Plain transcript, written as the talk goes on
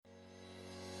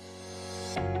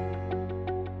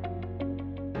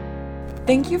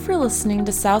Thank you for listening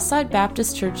to Southside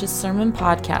Baptist Church's Sermon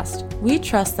Podcast. We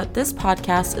trust that this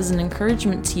podcast is an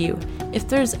encouragement to you. If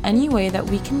there's any way that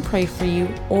we can pray for you,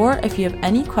 or if you have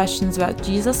any questions about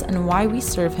Jesus and why we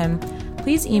serve him,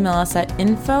 please email us at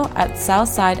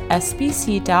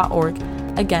info@southsidesbc.org.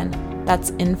 Again, that's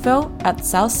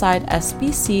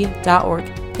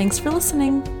info@southsidesbc.org. Thanks for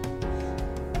listening.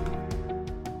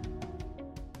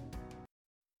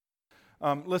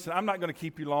 Listen, I'm not going to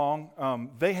keep you long.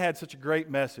 They had such a great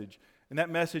message, and that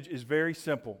message is very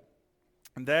simple.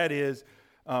 And that is,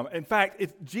 in fact,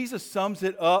 Jesus sums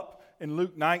it up in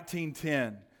Luke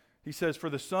 19:10. He says, "For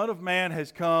the Son of Man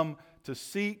has come to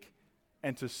seek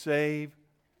and to save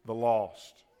the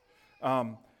lost."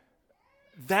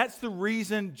 That's the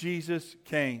reason Jesus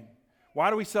came. Why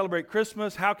do we celebrate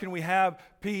Christmas? How can we have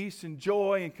peace and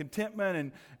joy and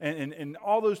contentment and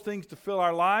all those things to fill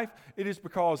our life? It is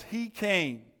because he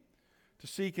came to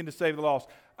seek and to save the lost.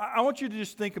 I want you to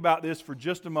just think about this for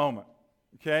just a moment,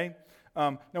 okay?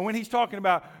 Now, when he's talking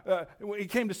about, he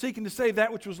came to seek and to save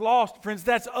that which was lost, friends,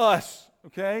 that's us,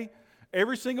 okay?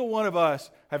 Every single one of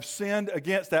us have sinned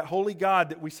against that holy God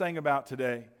that we sang about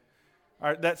today. All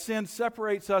right, that sin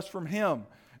separates us from him.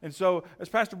 And so, as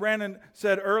Pastor Brandon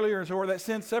said earlier, that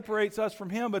sin separates us from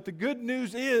him. But the good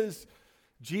news is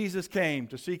Jesus came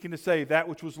to seek and to save that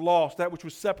which was lost, that which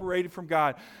was separated from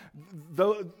God,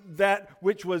 that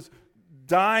which was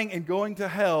dying and going to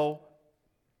hell.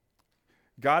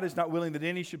 God is not willing that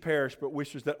any should perish, but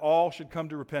wishes that all should come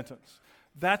to repentance.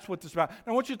 That's what this is about.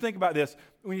 Now, I want you to think about this.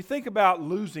 When you think about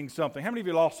losing something, how many of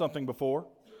you lost something before?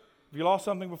 Have you lost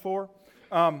something before?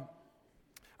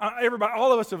 Everybody,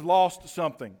 all of us have lost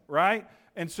something, right?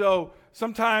 And so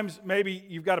sometimes maybe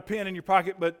you've got a pen in your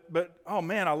pocket, but oh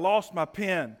man, I lost my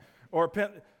pen, or a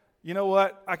pen. You know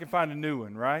what? I can find a new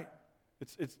one, right?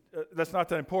 It's that's not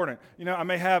that important. You know, I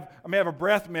may have a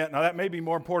breath mint. Now that may be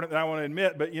more important than I want to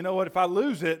admit, but you know what? If I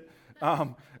lose it,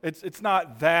 it's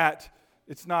not that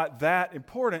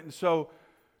important. And so,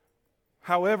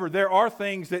 however, there are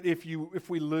things that if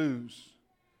we lose,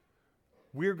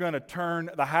 we're going to turn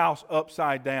the house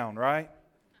upside down, right?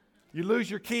 You lose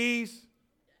your keys.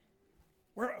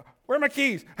 Where are my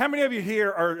keys? How many of you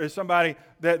here are somebody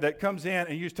that comes in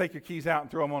and you just take your keys out and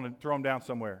throw them down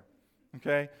somewhere?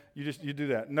 Okay? You do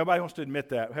that. Nobody wants to admit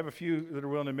that. We have a few that are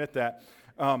willing to admit that.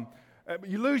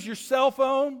 You lose your cell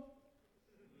phone.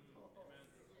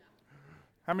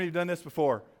 How many have done this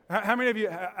before? How many of you,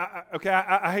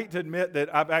 I hate to admit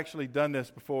that I've actually done this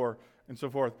before, and so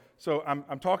forth. So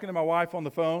I'm talking to my wife on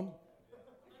the phone,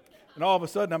 and all of a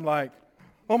sudden I'm like,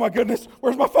 oh my goodness,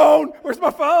 where's my phone? Where's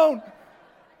my phone?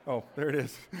 Oh, there it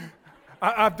is.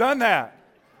 I've done that.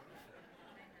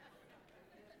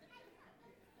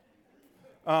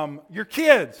 Your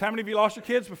kids. How many of you lost your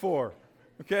kids before?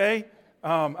 Okay.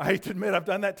 I hate to admit I've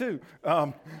done that too.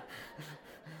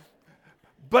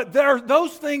 But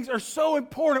those things are so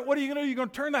important. What are you going to do? You're going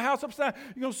to turn the house upside down.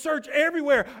 You're going to search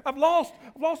everywhere. I've lost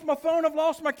my phone. I've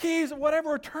lost my keys,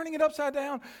 whatever. We're turning it upside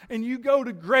down. And you go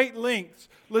to great lengths.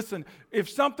 Listen, if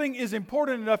something is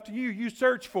important enough to you, you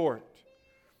search for it.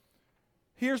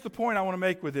 Here's the point I want to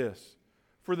make with this.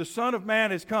 For the Son of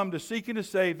Man has come to seek and to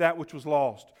save that which was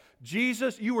lost.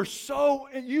 Jesus, you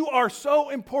are so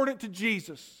important to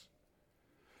Jesus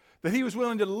that he was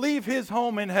willing to leave his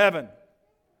home in heaven,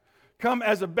 come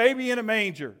as a baby in a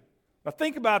manger. Now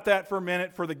think about that for a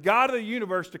minute. For the God of the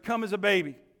universe to come as a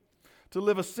baby, to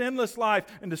live a sinless life,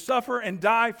 and to suffer and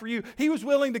die for you. He was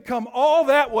willing to come all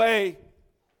that way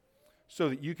so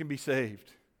that you can be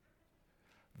saved.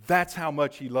 That's how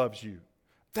much he loves you.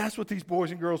 That's what these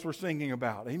boys and girls were singing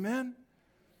about. Amen?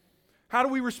 How do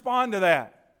we respond to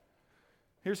that?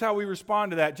 Here's how we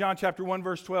respond to that. John chapter 1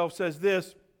 verse 12 says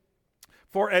this,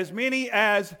 "For as many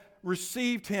as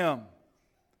received him."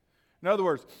 In other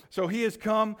words, so he has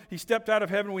come, he stepped out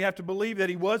of heaven. We have to believe that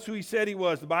he was who he said he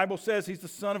was. The Bible says he's the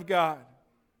Son of God.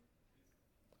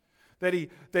 That he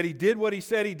did what he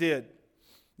said he did.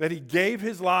 That he gave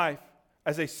his life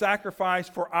as a sacrifice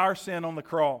for our sin on the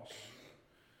cross.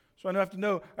 So I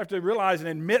have to realize and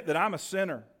admit that I'm a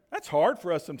sinner. That's hard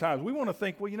for us sometimes. We want to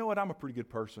think, well, you know what, I'm a pretty good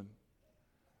person.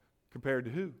 Compared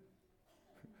to who?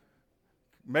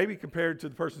 Maybe compared to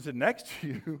the person sitting next to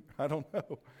you. I don't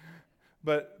know.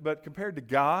 But compared to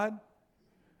God,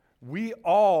 we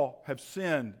all have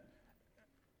sinned.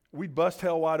 We bust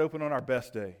hell wide open on our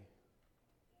best day.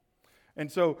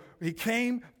 And so he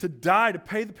came to die to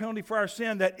pay the penalty for our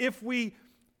sin, that if we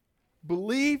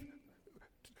believe,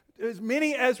 as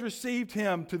many as received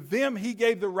him, to them he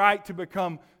gave the right to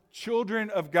become children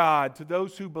of God, to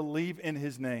those who believe in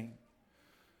his name.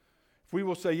 If we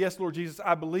will say, yes, Lord Jesus,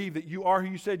 I believe that you are who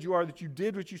you said you are, that you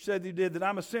did what you said you did, that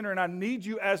I'm a sinner and I need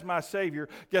you as my Savior,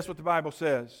 guess what the Bible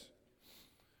says?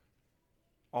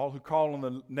 All who call on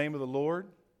the name of the Lord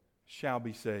shall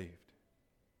be saved.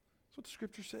 That's what the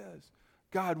Scripture says.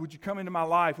 God, would you come into my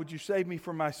life? Would you save me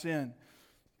from my sin?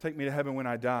 Take me to heaven when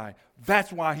I die.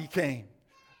 That's why he came.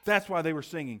 That's why they were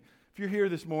singing. If you're here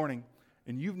this morning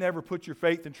and you've never put your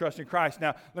faith and trust in Christ,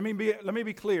 now let me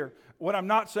be clear. What I'm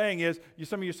not saying is,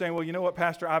 some of you are saying, well, you know what,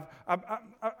 Pastor,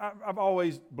 I've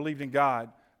always believed in God.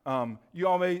 You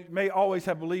all may always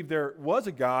have believed there was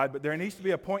a God, but there needs to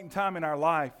be a point in time in our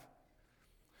life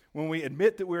when we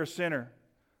admit that we're a sinner.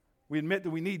 We admit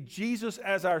that we need Jesus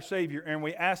as our Savior, and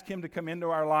we ask him to come into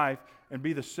our life and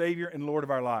be the Savior and Lord of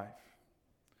our life.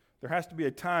 There has to be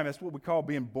a time. That's what we call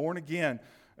being born again.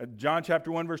 John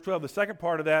chapter 1, verse 12, the second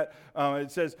part of that,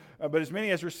 it says, but as many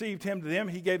as received him, to them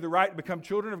he gave the right to become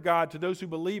children of God, to those who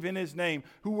believe in his name,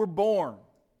 who were born,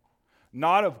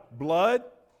 not of blood,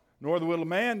 nor the will of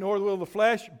man, nor the will of the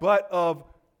flesh, but of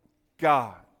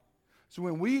God. So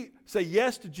when we say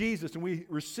yes to Jesus and we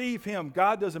receive him,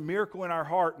 God does a miracle in our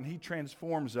heart and he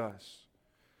transforms us.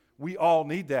 We all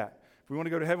need that. If we want to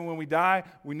go to heaven when we die,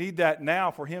 we need that now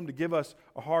for him to give us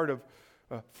a heart of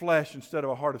flesh instead of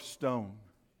a heart of stone.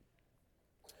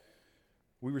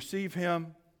 We receive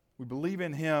him, we believe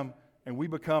in him, and we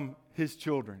become his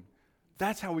children.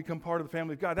 That's how we become part of the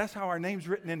family of God. That's how our name's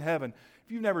written in heaven.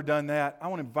 If you've never done that, I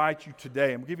want to invite you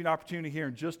today. I'm going to give you an opportunity here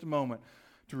in just a moment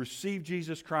to receive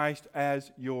Jesus Christ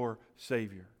as your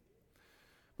Savior.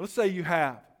 But let's say you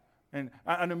have. And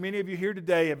I know many of you here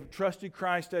today have trusted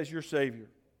Christ as your Savior.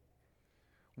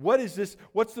 What is this?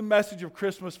 What's the message of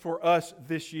Christmas for us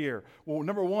this year? Well,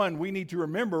 number one, we need to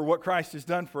remember what Christ has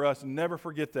done for us and never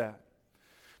forget that.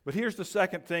 But here's the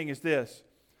second thing is this.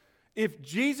 If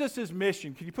Jesus'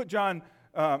 mission, can you put Luke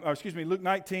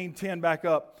 19:10 back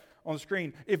up on the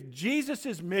screen? If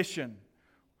Jesus' mission,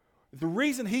 the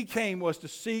reason he came was to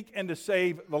seek and to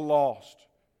save the lost.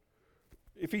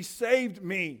 If he saved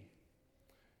me,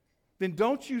 then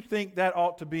don't you think that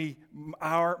ought to be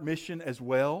our mission as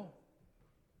well?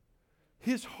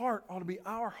 His heart ought to be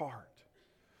our heart.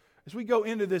 As we go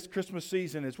into this Christmas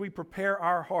season, as we prepare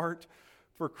our heart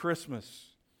for Christmas,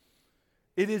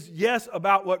 it is, yes,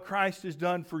 about what Christ has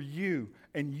done for you,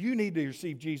 and you need to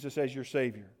receive Jesus as your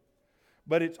Savior.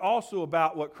 But it's also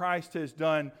about what Christ has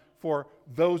done for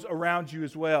those around you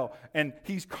as well. And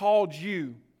he's called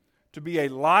you to be a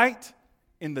light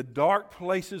in the dark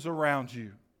places around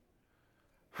you.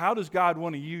 How does God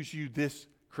want to use you this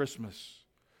Christmas?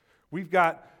 We've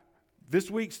got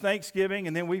this week's Thanksgiving,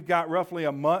 and then we've got roughly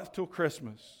a month till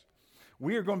Christmas.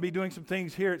 We are going to be doing some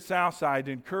things here at Southside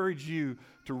to encourage you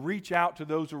to reach out to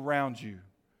those around you.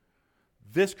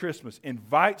 This Christmas,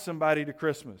 invite somebody to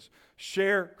Christmas.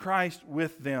 Share Christ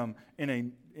with them in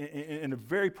a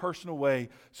very personal way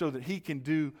so that he can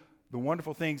do the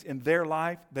wonderful things in their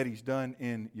life that he's done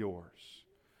in yours.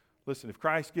 Listen, if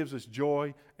Christ gives us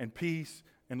joy and peace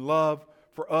and love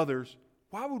for others,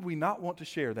 why would we not want to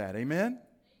share that? Amen?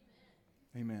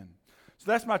 Amen.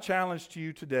 So that's my challenge to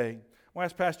you today. I want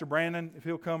to ask Pastor Brandon if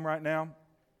he'll come right now.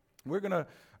 We're going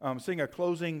to sing a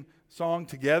closing song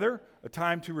together, a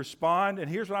time to respond. And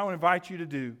here's what I want to invite you to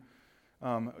do.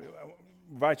 I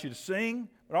invite you to sing,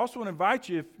 but I also want to invite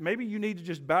you, if maybe you need to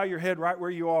just bow your head right where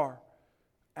you are.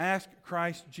 Ask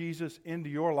Christ Jesus into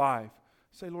your life.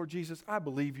 Say, Lord Jesus, I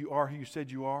believe you are who you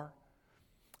said you are.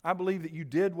 I believe that you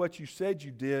did what you said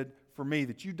you did for me,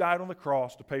 that you died on the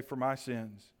cross to pay for my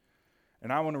sins.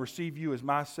 And I want to receive you as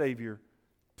my Savior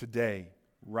today,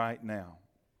 right now.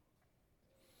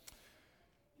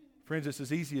 Friends, it's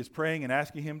as easy as praying and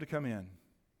asking him to come in.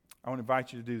 I want to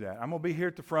invite you to do that. I'm going to be here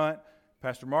at the front.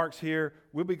 Pastor Mark's here.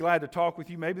 We'll be glad to talk with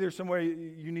you. Maybe there's somewhere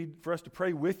you need for us to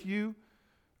pray with you.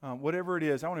 Whatever it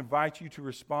is, I want to invite you to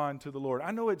respond to the Lord.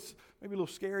 I know it's maybe a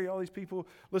little scary, all these people.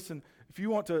 Listen, if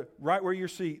you want to, right where your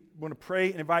seat, want to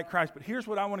pray and invite Christ, but here's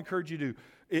what I want to encourage you to do.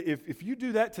 If you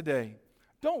do that today,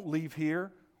 don't leave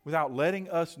here without letting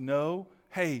us know,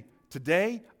 hey,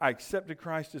 today I accepted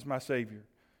Christ as my Savior.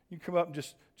 You can come up and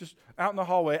just out in the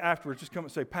hallway afterwards, just come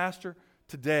and say, Pastor,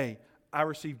 today I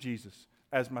received Jesus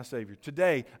as my Savior.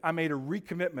 Today I made a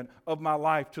recommitment of my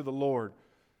life to the Lord.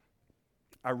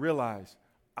 I realize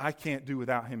I can't do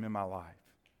without him in my life.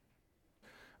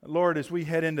 Lord, as we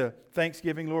head into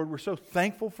Thanksgiving, Lord, we're so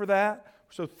thankful for that.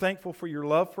 We're so thankful for your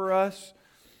love for us.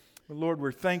 But Lord,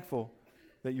 we're thankful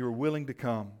that you're willing to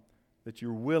come, that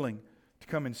you're willing to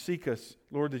come and seek us.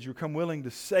 Lord, that you come willing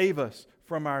to save us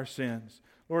from our sins.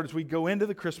 Lord, as we go into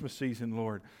the Christmas season,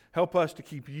 Lord, help us to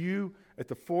keep you at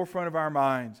the forefront of our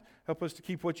minds. Help us to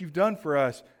keep what you've done for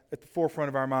us at the forefront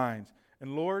of our minds.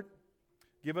 And Lord,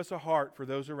 give us a heart for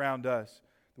those around us,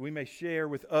 that we may share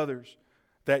with others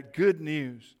that good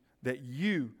news that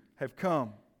you have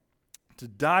come to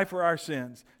die for our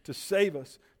sins, to save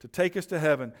us, to take us to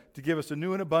heaven, to give us a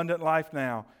new and abundant life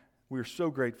now. We are so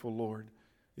grateful, Lord.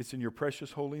 It's in your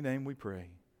precious holy name we pray.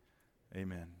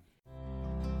 Amen.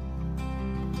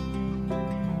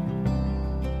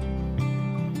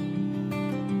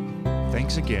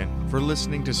 Thanks again for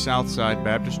listening to Southside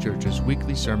Baptist Church's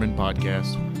weekly sermon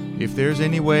podcast. If there's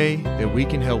any way that we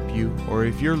can help you, or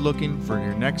if you're looking for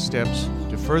your next steps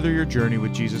to further your journey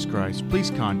with Jesus Christ,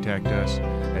 please contact us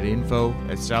at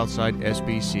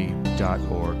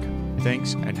info@southsidesbc.org.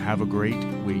 Thanks and have a great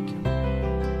week.